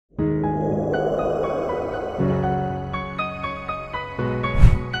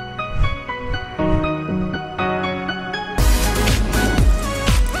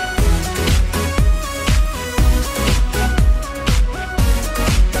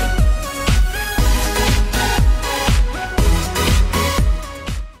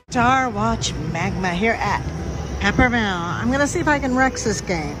Star Watch Magma here at Peppermill. I'm gonna see if I can Rex this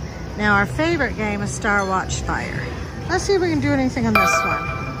game. Now our favorite game is Star Watch Fire. Let's see if we can do anything on this one.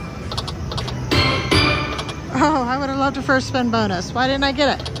 Oh, I would have loved a first spin bonus. Why didn't I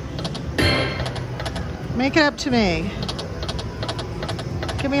get it? Make it up to me.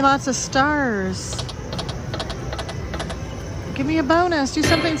 Give me lots of stars. Give me a bonus. Do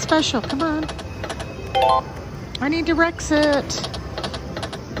something special. Come on. I need to Rex it.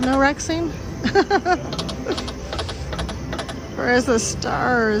 No Rexing? Where's the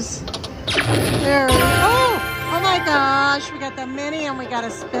stars? There. Oh my gosh. We got the mini and we got a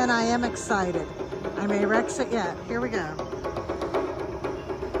spin. I am excited. I may Rex it yet. Here we go.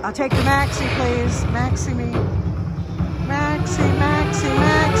 I'll take the maxi, please. Maxi me. Maxi, maxi,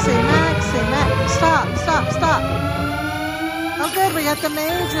 maxi, maxi, maxi. Stop, stop, stop. Oh good, we got the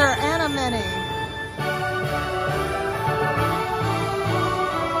major and a mini.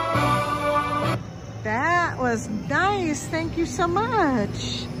 That was nice. Thank you so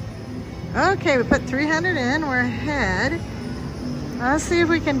much. Okay, we put 300 in. We're ahead. Let's see if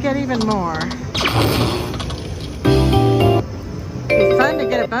we can get even more. It'd be fun to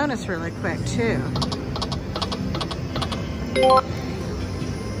get a bonus really quick, too.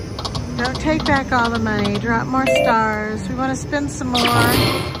 Don't take back all the money. Drop more stars. We want to spin some more.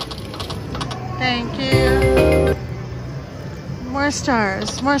 Thank you. More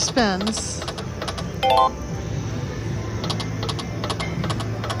stars. More spins.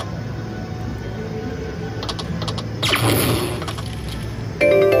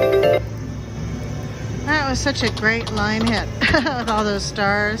 That was such a great line hit with all those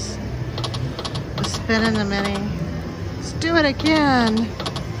stars. The spin in the mini. Let's do it again.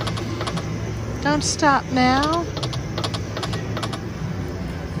 Don't stop now.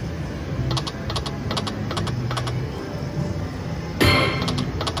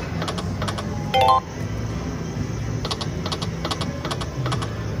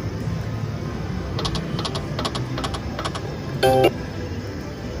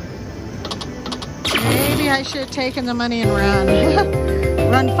 Maybe I should have taken the money and run.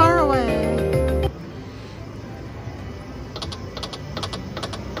 Run far away.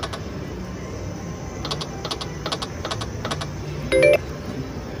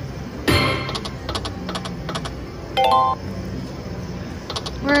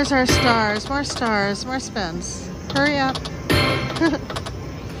 Where's our stars? More stars, more spins. Hurry up.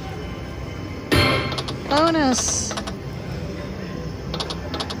 Bonus.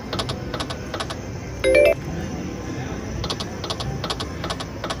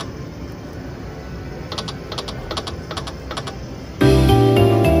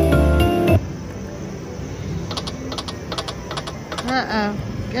 Uh-oh.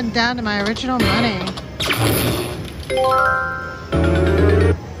 Getting down to my original money.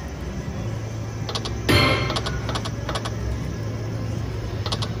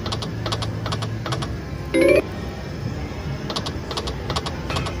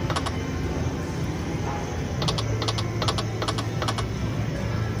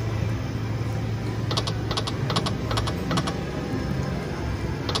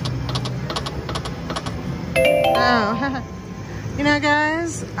 Oh, you know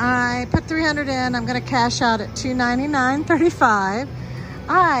guys, I put 300 in. I'm going to cash out at $299.35.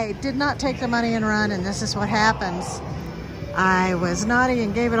 I did not take the money and run, and this is what happens. I was naughty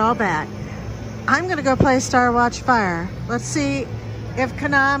and gave it all back. I'm going to go play Star Watch Fire. Let's see if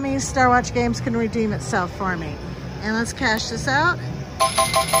Konami's Star Watch games can redeem itself for me. And let's cash this out.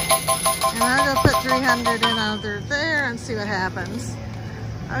 And I'll go put 300 in under there and see what happens.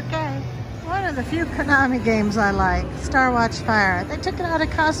 Okay. One of the few Konami games I like, Star Watch Fire. They took it out of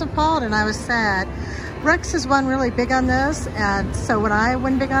Cosmopolitan. I was sad. Rex is one really big on this, and so when I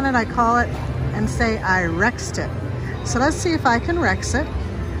win big on it, I call it and say I Rexed it. So let's see if I can Rex it.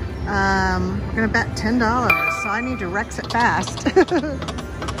 We're gonna bet $10, so I need to Rex it fast.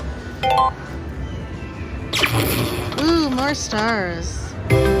 Ooh, more stars.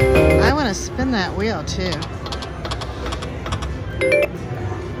 I want to spin that wheel too.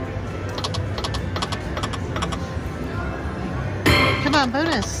 Come on,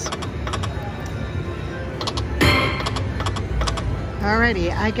 bonus.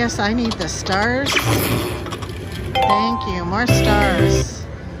 Alrighty, I guess I need the stars. Thank you, more stars.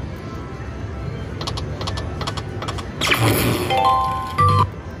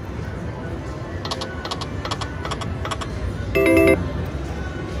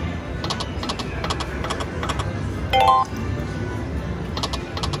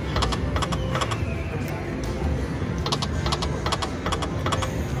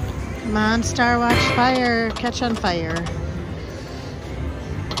 Come on, Star Watch Fire, catch on fire.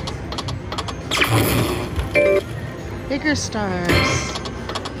 Bigger stars.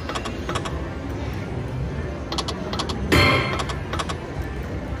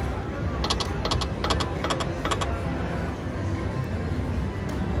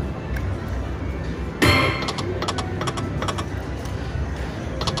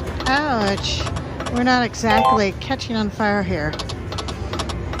 Ouch. We're not exactly catching on fire here.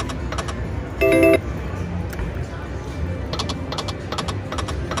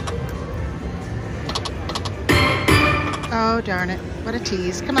 Oh, darn it. What a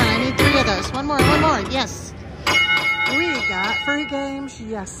tease. Come on, I need 3 of those. One more, yes. We got free games.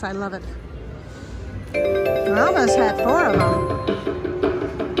 Yes, I love it. I almost had 4 of them.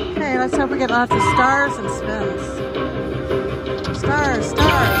 Okay, let's hope we get lots of stars and spins. Stars,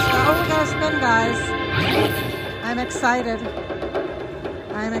 stars. Oh, we got a spin, guys. I'm excited.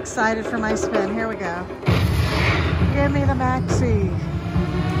 I'm excited for my spin. Here we go. Give me the maxi.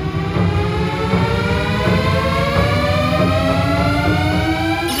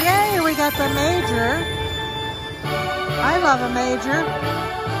 Yay, we got the major. I love a major.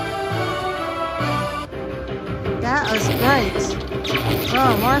 That was great.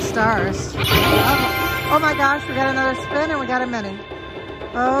 Oh, more stars. Oh my gosh, we got another spin and we got a mini.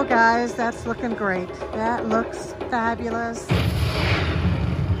 Oh guys, that's looking great. That looks fabulous.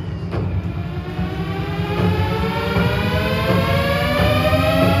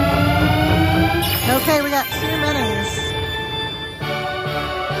 Okay, we got 2 minis.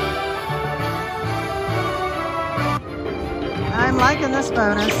 I'm liking this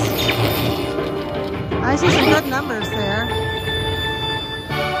bonus. I see some good numbers there.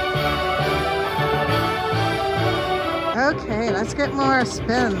 Okay, let's get more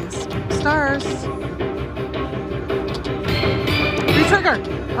spins. Stars. Re-trigger.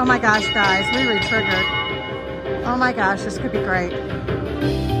 Oh my gosh, guys, we re-triggered. Oh my gosh, this could be great.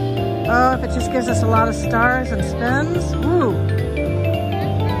 Oh, if it just gives us a lot of stars and spins. Woo.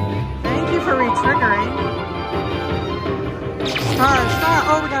 Thank you for re-triggering. Star.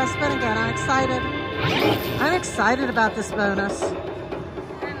 Oh, we got to spin again. I'm excited. I'm excited about this bonus.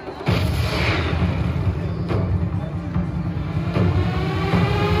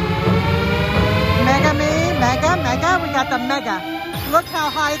 Mega. We got the mega. Look how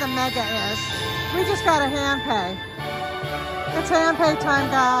high the mega is. We just got a Handpay. It's Handpay time,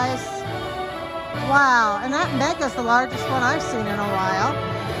 guys. Wow, and that mega is the largest one I've seen in a while.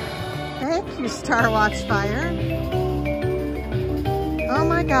 Thank you, Star Watchfire. Oh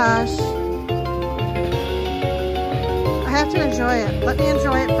my gosh. I have to enjoy it. Let me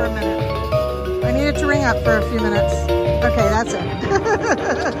enjoy it for a minute. I need it to ring up for a few minutes. Okay, that's it.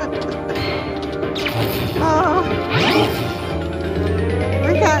 Oh,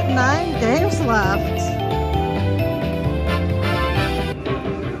 we got 9 games left.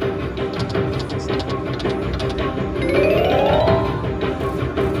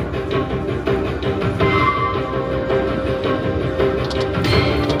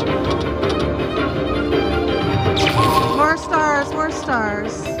 More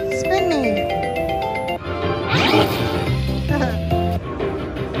stars. Spin me.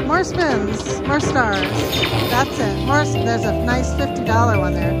 More spins, more stars. That's it. There's a nice $50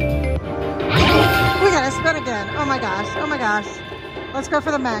 one there. We gotta spin again. Oh my gosh. Let's go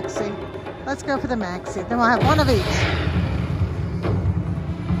for the maxi. Then we'll have 1 of each.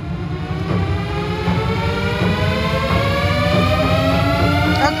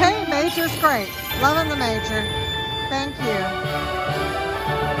 Okay, major's great. Loving the major. Thank you.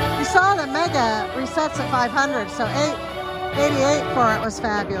 You saw the mega resets at 500, so 888 for it was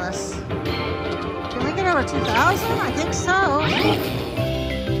fabulous. Can we get over 2,000? I think so.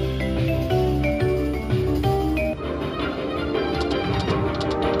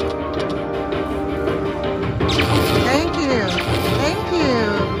 Thank you.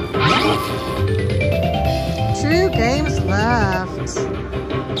 2 games left.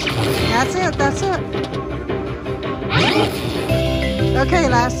 That's it. Okay,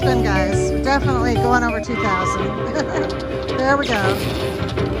 last spin, guys. Definitely going over 2,000. There we go.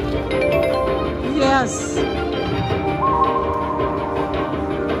 Yes.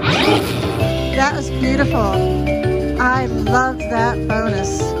 That was beautiful. I loved that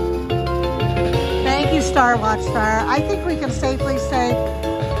bonus. Thank you, Star Watchfire. I think we can safely say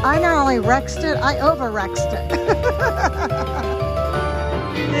I not only rexed it, I over-rexed it.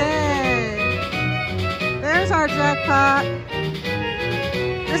 Yay. There's our jackpot.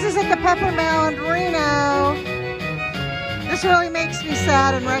 This is at the peppermill in Reno. This really makes me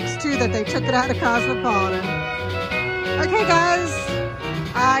sad and Rex too that they took it out of Cosmopolitan. Okay guys,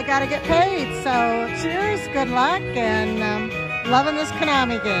 I gotta get paid, so cheers, good luck, and loving this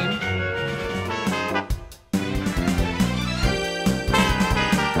Konami game.